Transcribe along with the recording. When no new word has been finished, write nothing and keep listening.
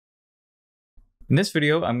In this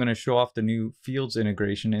video, I'm going to show off the new fields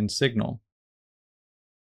integration in Signal.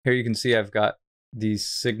 Here you can see I've got these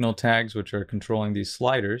signal tags which are controlling these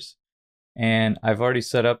sliders, and I've already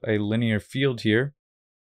set up a linear field here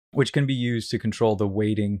which can be used to control the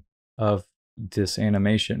weighting of this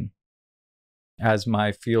animation. As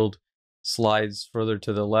my field slides further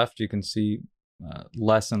to the left, you can see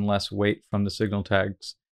less and less weight from the signal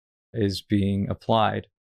tags is being applied.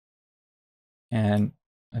 And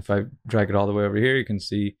if I drag it all the way over here, you can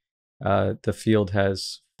see the field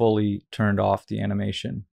has fully turned off the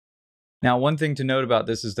animation. Now, one thing to note about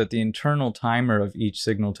this is that the internal timer of each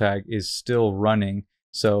signal tag is still running.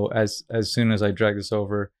 So as soon as I drag this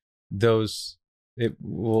over, it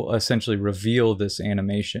will essentially reveal this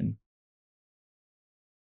animation.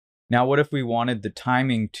 Now, what if we wanted the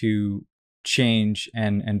timing to change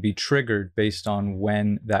and be triggered based on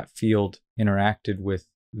when that field interacted with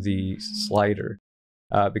the slider?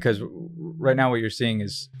 Because right now what you're seeing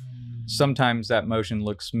is sometimes that motion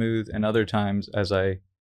looks smooth, and other times as I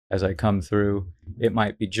come through, it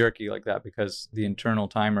might be jerky like that because the internal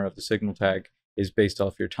timer of the signal tag is based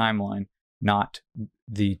off your timeline, not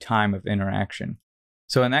the time of interaction.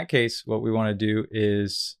 So in that case, what we want to do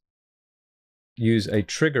is use a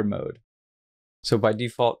trigger mode. So by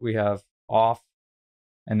default, we have off,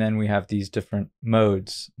 and then we have these different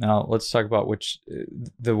modes. Now let's talk about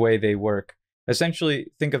the way they work.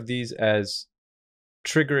 Essentially, think of these as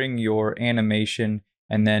triggering your animation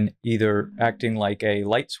and then either acting like a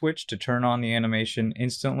light switch to turn on the animation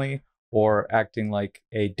instantly, or acting like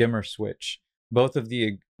a dimmer switch. Both of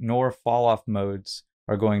the ignore falloff modes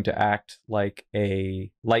are going to act like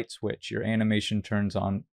a light switch. Your animation turns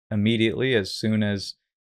on immediately as soon as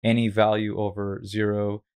any value over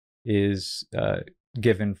 0 is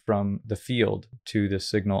given from the field to the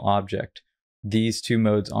signal object. These two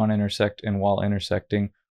modes, on intersect and while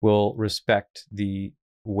intersecting, will respect the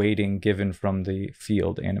weighting given from the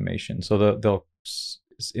field animation. So they'll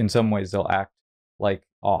in some ways they'll act like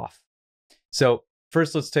off. So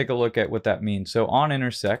first let's take a look at what that means. So on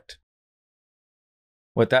intersect,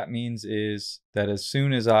 what that means is that as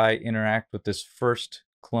soon as I interact with this first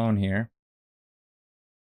clone here,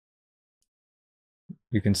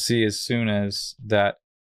 you can see as soon as that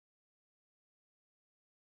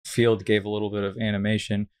field gave a little bit of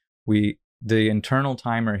animation, the internal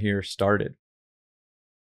timer here started.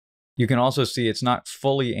 You can also see it's not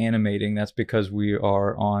fully animating. That's because we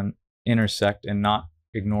are on intersect and not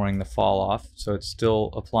ignoring the fall off. So it's still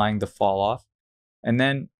applying the fall off. And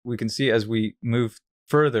then we can see as we move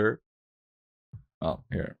further, oh,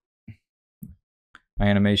 here, my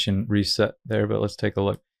animation reset there, but let's take a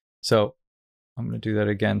look. So I'm going to do that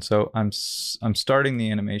again. So I'm starting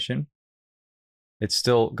the animation. It's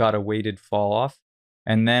still got a weighted fall off.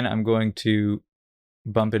 And then I'm going to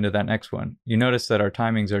bump into that next one. You notice that our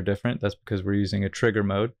timings are different. That's because we're using a trigger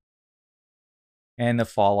mode. And the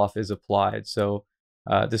fall off is applied. So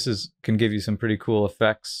this can give you some pretty cool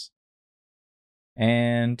effects.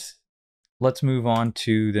 And let's move on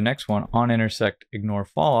to the next one, on intersect, ignore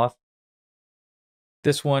fall off.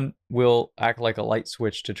 This one will act like a light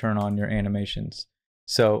switch to turn on your animations.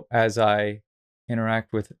 So as I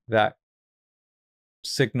interact with that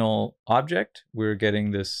signal object, we're getting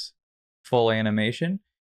this full animation,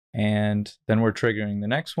 and then we're triggering the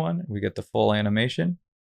next one. We get the full animation,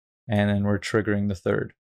 and then we're triggering the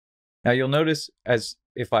third. Now you'll notice as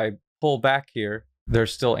if I pull back here, they're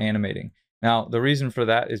still animating. Now the reason for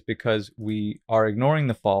that is because we are ignoring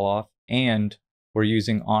the fall off and we're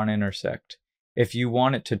using on intersect. If you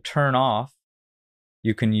want it to turn off,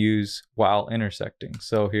 you can use while intersecting.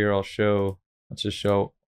 So here let's just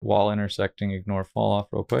show while intersecting, ignore fall off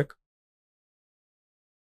real quick.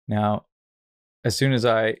 Now, as soon as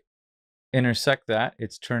I intersect that,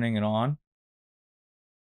 it's turning it on.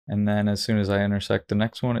 And then as soon as I intersect the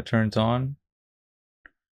next one, it turns on.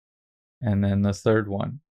 And then the third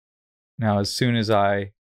one. Now, as soon as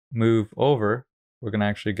I move over, we're going to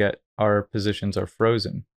actually get our positions are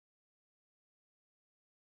frozen.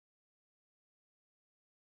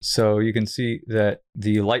 So you can see that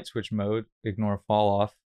the light switch mode, ignore fall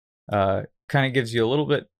off, kind of gives you a little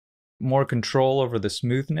bit more control over the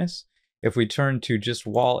smoothness. If we turn to just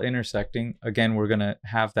while intersecting, again, we're going to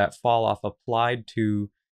have that fall off applied to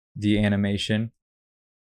the animation,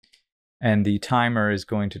 and the timer is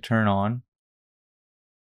going to turn on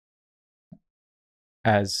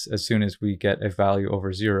as soon as we get a value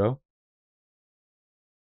over 0.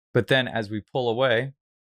 But then as we pull away,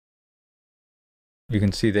 you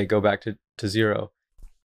can see they go back to 0.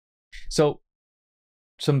 So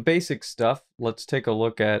some basic stuff. Let's take a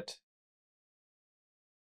look at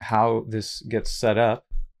how this gets set up.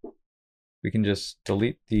 we can just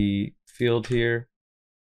delete the field here.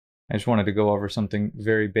 I just wanted to go over something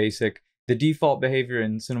very basic. The default behavior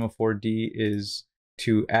in Cinema 4D is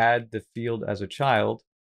to add the field as a child,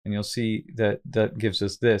 and you'll see that that gives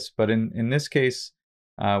us this. But in this case,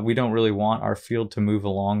 we don't really want our field to move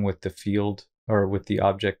along with the field or with the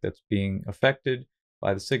object that's being affected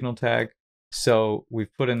by the signal tag. So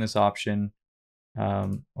we've put in this option,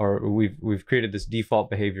 or we've created this default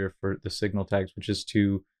behavior for the signal tags, which is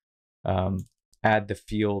to add the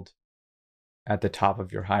field at the top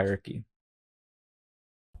of your hierarchy.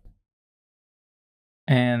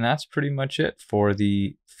 And that's pretty much it for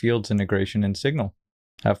the fields integration in Signal.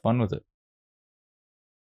 Have fun with it.